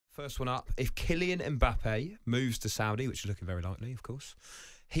First one up. If Kylian Mbappe moves to Saudi, which is looking very likely, of course,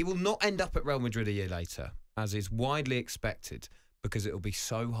 he will not end up at Real Madrid a year later, as is widely expected, because it will be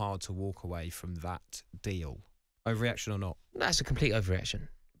so hard to walk away from that deal. Overreaction or not? That's a complete overreaction.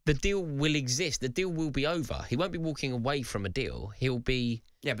 The deal will exist. The deal will be over. He won't be walking away from a deal. He'll be...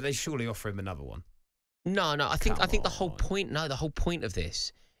 Yeah, but they surely offer him another one. No. I think the whole point... No, the whole point of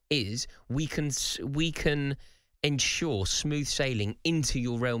this is we can ensure smooth sailing into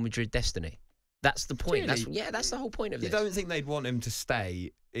your Real Madrid destiny. That's the point. Really? That's the whole point of this. You don't think they'd want him to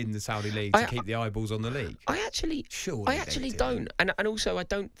stay in the Saudi league to keep the eyeballs on the league? I actually don't. And also, I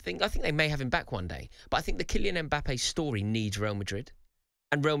think they may have him back one day. But I think the Kylian Mbappe story needs Real Madrid.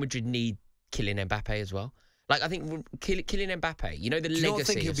 And Real Madrid need Kylian Mbappe as well. Like, I think Kylian Mbappe, you know, the legacy. Do you not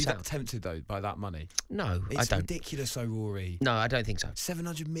think he'll be that tempted, though, by that money? No, I don't. It's ridiculous, though, Rory. No, I don't think so.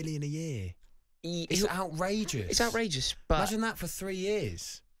 700 million a year. It's outrageous. It's outrageous. But imagine that for 3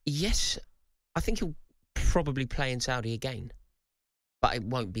 years. Yes, I think he'll probably play in Saudi again. But it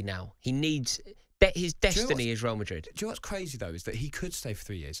won't be now. He needs... His destiny is Real Madrid. Do you know what's crazy, though, is that he could stay for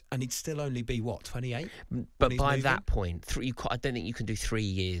 3 years and he'd still only be, what, 28? But by that point, I don't think you can do 3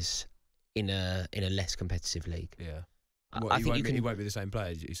 years in a less competitive league. Yeah. I think he won't be the same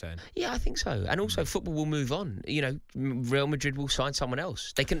player, you're saying? Yeah, I think so. And also, football will move on. You know, Real Madrid will sign someone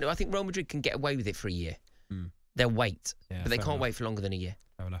else. I think Real Madrid can get away with it for a year. They'll wait, but they can't wait for longer than a year.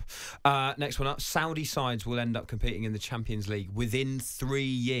 Fair enough. Next one up. Saudi sides will end up competing in the Champions League within 3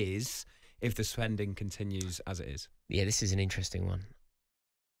 years if the spending continues as it is. Yeah, this is an interesting one.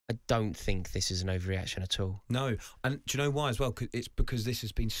 I don't think this is an overreaction at all. No. And do you know why as well? It's because this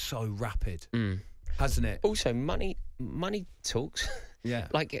has been so rapid, hasn't it? Also, money talks. Yeah.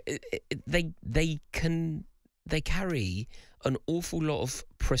 Like, they carry an awful lot of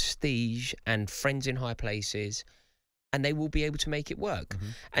prestige and friends in high places, and they will be able to make it work.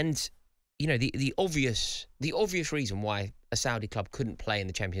 And, you know, the obvious reason why a Saudi club couldn't play in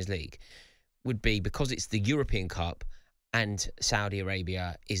the Champions League would be because it's the European Cup and Saudi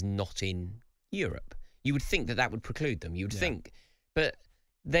Arabia is not in Europe. You would think that would preclude them. You would think. But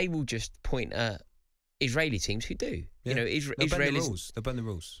they will just point at Israeli teams who do. Yeah. You know, Israelis... They'll bend the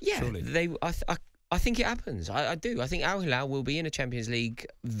rules. Yeah, surely. I think it happens. I do. I think Al Hilal will be in a Champions League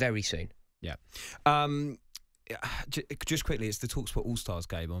very soon. Yeah. Just quickly, it's the talkSPORT All-Stars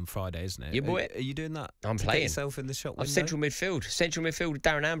game on Friday, isn't it? Yeah, boy. Are you doing that? I'm playing. Get yourself in the shop window? I'm central midfield. Central midfield with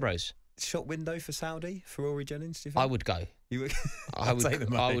Darren Ambrose. Shop window for Saudi, for Rory Jennings, do you think? I would go. You would? I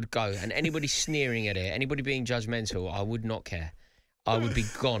would go. And anybody sneering at it, anybody being judgmental, I would not care. I would be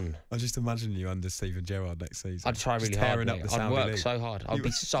gone. I just imagine you under Steven Gerrard next season. I'd try really hard. I'd work so hard. I'd be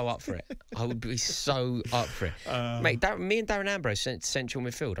so up for it. I would be so up for it. Mate, me and Darren Ambrose central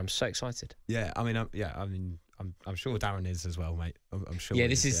midfield. I'm so excited. Yeah, I mean, I'm sure Darren is as well, mate. I'm sure. Yeah,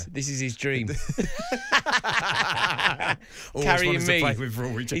 this is his dream. Carrying me. With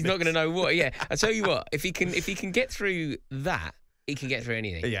Rory He's not going to know what. Yeah, I tell you what. If he can get through that, he can get through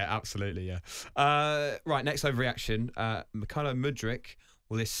anything. Yeah, absolutely. Yeah. Right. Next overreaction. Mykhailo Mudryk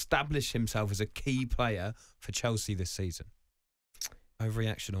will establish himself as a key player for Chelsea this season.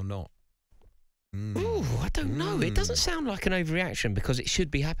 Overreaction or not? Ooh, I don't know. It doesn't sound like an overreaction because it should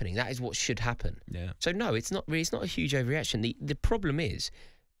be happening. That is what should happen. Yeah. So no, it's not a huge overreaction. The problem is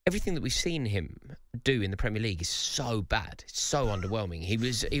everything that we've seen him do in the Premier League is so bad. It's so underwhelming. He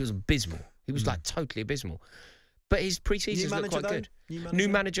was abysmal. He was like totally abysmal. But his pre-seasons look quite good. New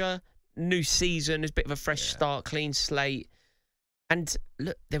manager, new season. There's a bit of a fresh start, clean slate. And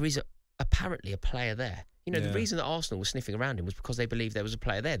look, there is apparently a player there. You know, the reason that Arsenal was sniffing around him was because they believed there was a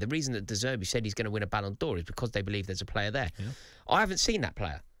player there. The reason that De Zerbi said he's going to win a Ballon d'Or is because they believe there's a player there. Yeah. I haven't seen that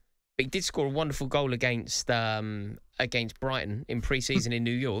player. But he did score a wonderful goal against Brighton in pre-season in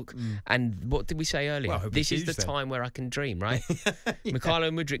New York. And what did we say earlier? Well, this is the time where I can dream, right?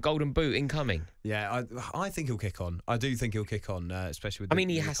 Mykhailo Mudryk, golden boot incoming. Yeah, I think he'll kick on. I do think he'll kick on, especially with. I mean,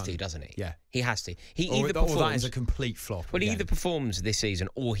 he has to, doesn't he? Yeah, he has to. He either performs. Or that is a complete flop. Well, he either performs this season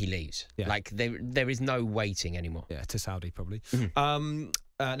or he leaves. Yeah. Like there is no waiting anymore. Yeah, to Saudi probably.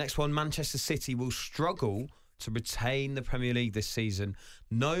 Next one, Manchester City will struggle to retain the Premier League this season.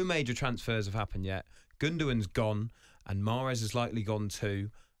 No major transfers have happened yet. Gundogan's gone, and Mahrez is likely gone too,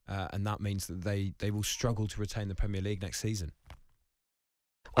 and that means that they will struggle to retain the Premier League next season.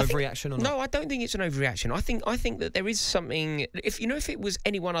 Overreaction or not? No, I don't think it's an overreaction. I think that there is something. If it was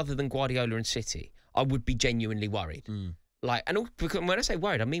anyone other than Guardiola and City, I would be genuinely worried. Like, and because when I say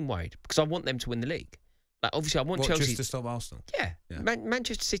worried, I mean worried because I want them to win the league. Like, obviously, I want Chelsea just to stop Arsenal. Yeah.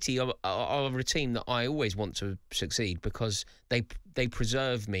 Manchester City are a team that I always want to succeed because they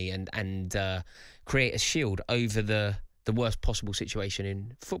preserve me and create a shield over the the worst possible situation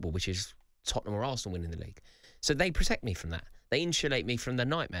in football, which is Tottenham or Arsenal winning the league. So they protect me from that. They insulate me from the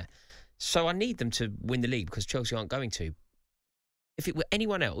nightmare. So I need them to win the league because Chelsea aren't going to. If it were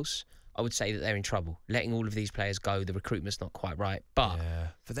anyone else, I would say that they're in trouble. Letting all of these players go, the recruitment's not quite right. But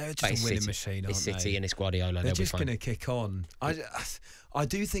they're just a winning machine, aren't they? It's City and it's Guardiola. They're just going to kick on. I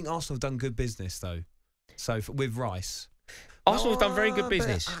do think Arsenal have done good business, though. So with Rice. Arsenal have done very good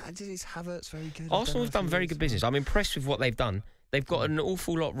business. Is Havertz very good? Arsenal have done very good business. I'm impressed with what they've done. They've got an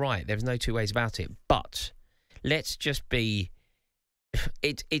awful lot right. There's no two ways about it. But let's just be...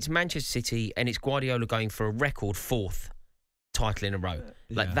 It's Manchester City and it's Guardiola going for a record 4th title in a row.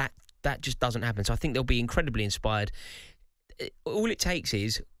 That just doesn't happen. So I think they'll be incredibly inspired. All it takes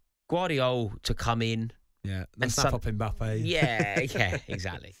is Guardiola to come in. Yeah, and snap up Mbappe. Yeah,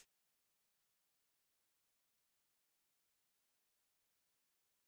 exactly.